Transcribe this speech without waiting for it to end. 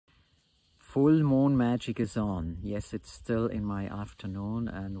Full moon magic is on. Yes, it's still in my afternoon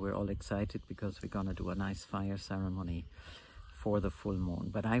and we're all excited because we're gonna do a nice fire ceremony for the full moon.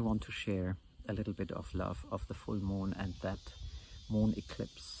 But I want to share a little bit of love of the full moon and that moon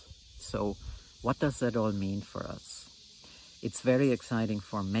eclipse. So what does that all mean for us? It's very exciting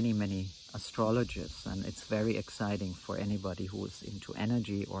for many astrologers, and it's very exciting for anybody who is into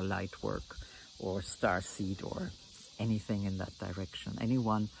energy or light work or starseed or anything in that direction.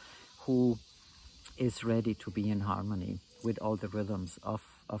 Anyone who is ready to be in harmony with all the rhythms of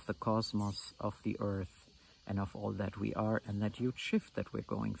the cosmos, of the earth, and of all that we are, and that huge shift that we're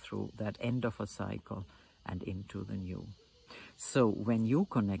going through, that end of a cycle and into the new. So when you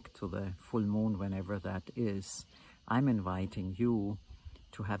connect to the full moon, whenever that is, I'm inviting you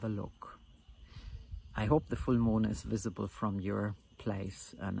to have a look. I hope the full moon is visible from your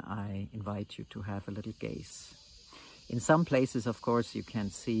place, and I invite you to have a little gaze. In some places, of course, you can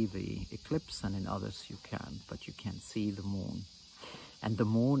see the eclipse, and in others you can't, but you can see the moon. And the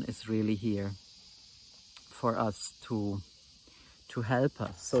moon is really here for us to help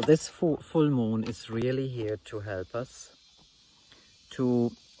us. So this full moon is really here to help us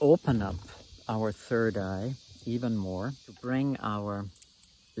to open up our third eye even more, to bring our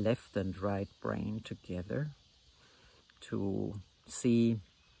left and right brain together, to see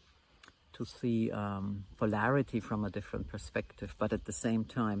polarity from a different perspective, but at the same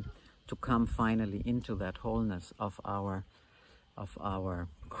time to come finally into that wholeness of our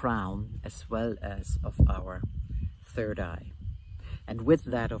crown as well as of our third eye. And with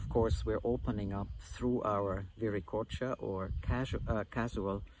that, of course, we're opening up through our viricocha or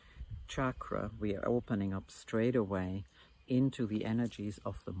casual chakra. We are opening up straight away into the energies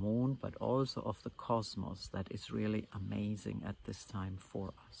of the moon, but also of the cosmos that is really amazing at this time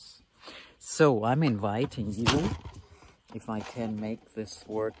for us. So I'm inviting you, if I can make this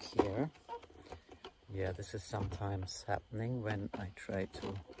work here. Yeah, this is sometimes happening when I try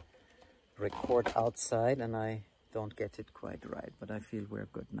to record outside and I don't get it quite right, but I feel we're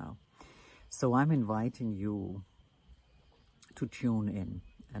good now. So I'm inviting you to tune in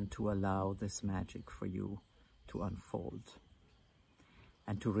and to allow this magic for you to unfold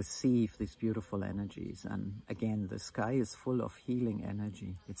and to receive these beautiful energies. And again, the sky is full of healing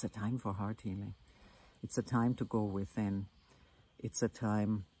energy. It's a time for heart healing. It's a time to go within. It's a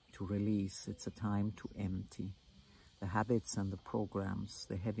time to release. It's a time to empty the habits and the programs,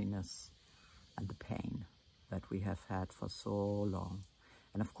 the heaviness and the pain that we have had for so long.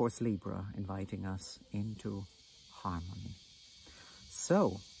 And of course, Libra inviting us into harmony.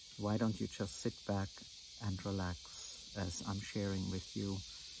 So why don't you just sit back and relax as I'm sharing with you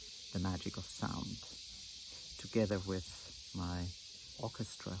the magic of sound, together with my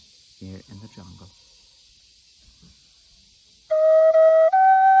orchestra here in the jungle.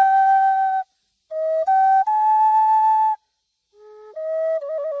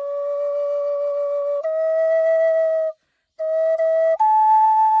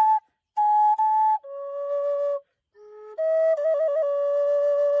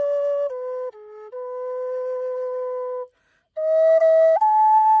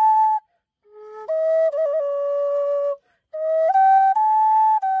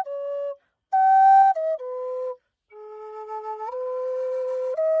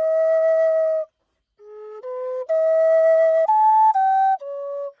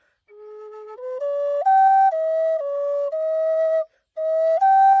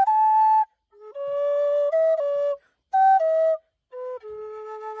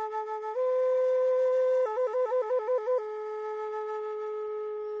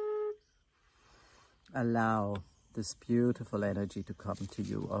 Allow this beautiful energy to come to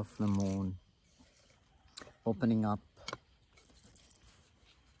you of the moon, opening up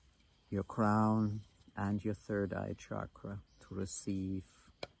your crown and your third eye chakra to receive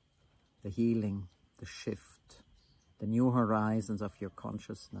the healing, the shift, the new horizons of your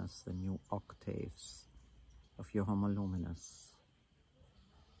consciousness, the new octaves of your homoluminous.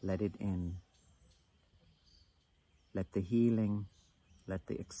 Let it in. Let the healing, let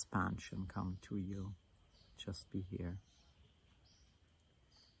the expansion come to you. Just be here.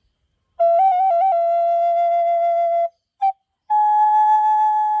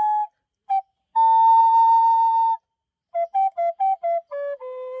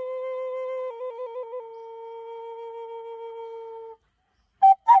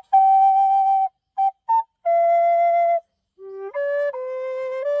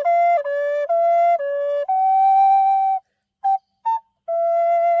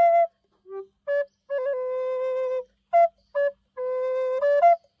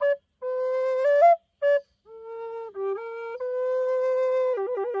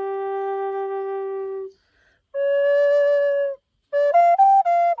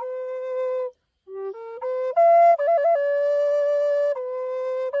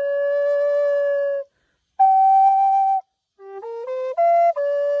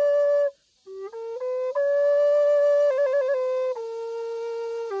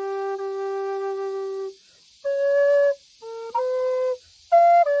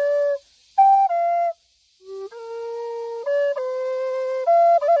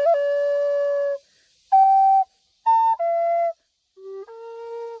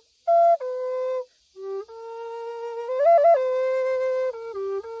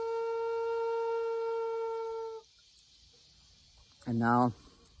 now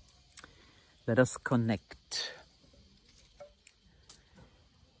let us connect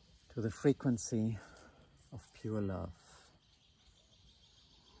to the frequency of pure love.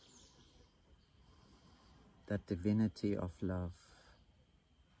 That divinity of love.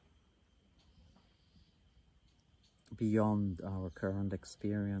 Beyond our current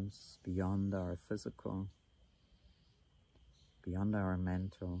experience, beyond our physical, beyond our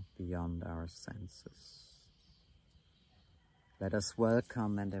mental, beyond our senses. Let us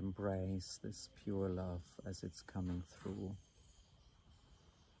welcome and embrace this pure love as it's coming through.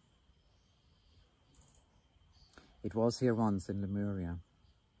 It was here once in Lemuria,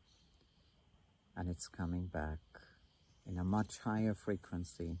 and it's coming back in a much higher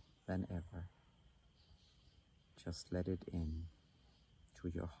frequency than ever. Just let it in to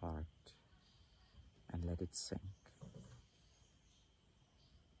your heart and let it sink.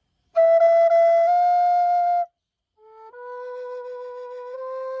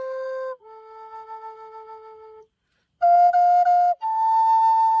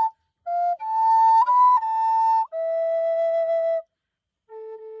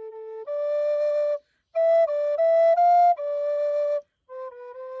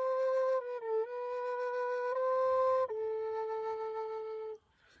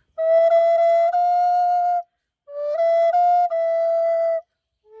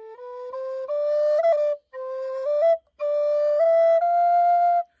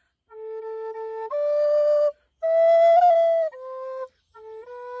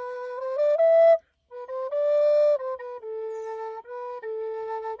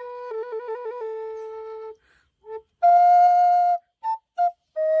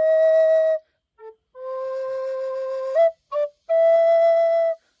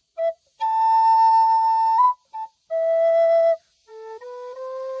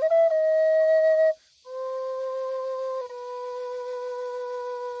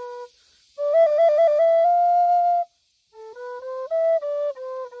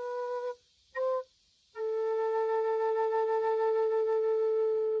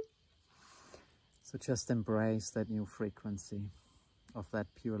 So just embrace that new frequency of that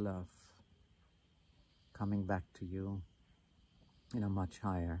pure love coming back to you in a much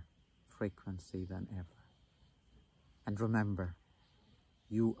higher frequency than ever. And remember,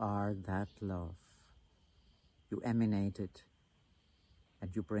 you are that love. You emanate it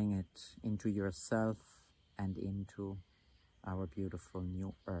and you bring it into yourself and into our beautiful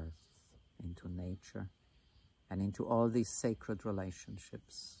new earth, into nature, and into all these sacred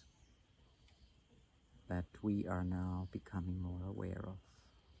relationships that we are now becoming more aware of.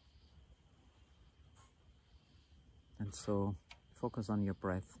 And so focus on your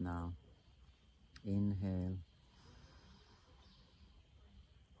breath now. Inhale,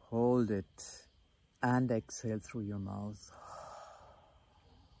 hold it, and exhale through your mouth.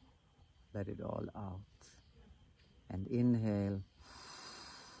 Let it all out. And inhale,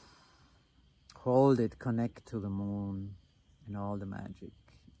 hold it, connect to the moon and all the magic,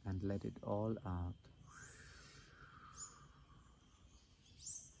 and let it all out.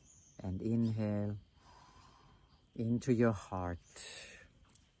 And inhale into your heart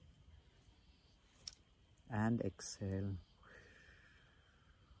and exhale,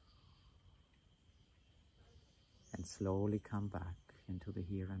 and slowly come back into the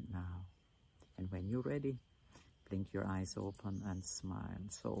here and now. And when you're ready, blink your eyes open and smile.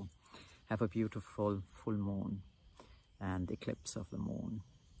 So have a beautiful full moon and eclipse of the moon,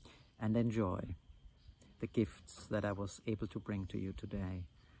 and enjoy the gifts that I was able to bring to you today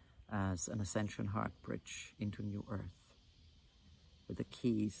as an ascension heart bridge into new earth, with the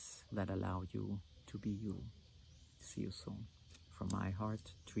keys that allow you to be you. See you soon. From my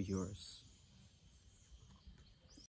heart to yours.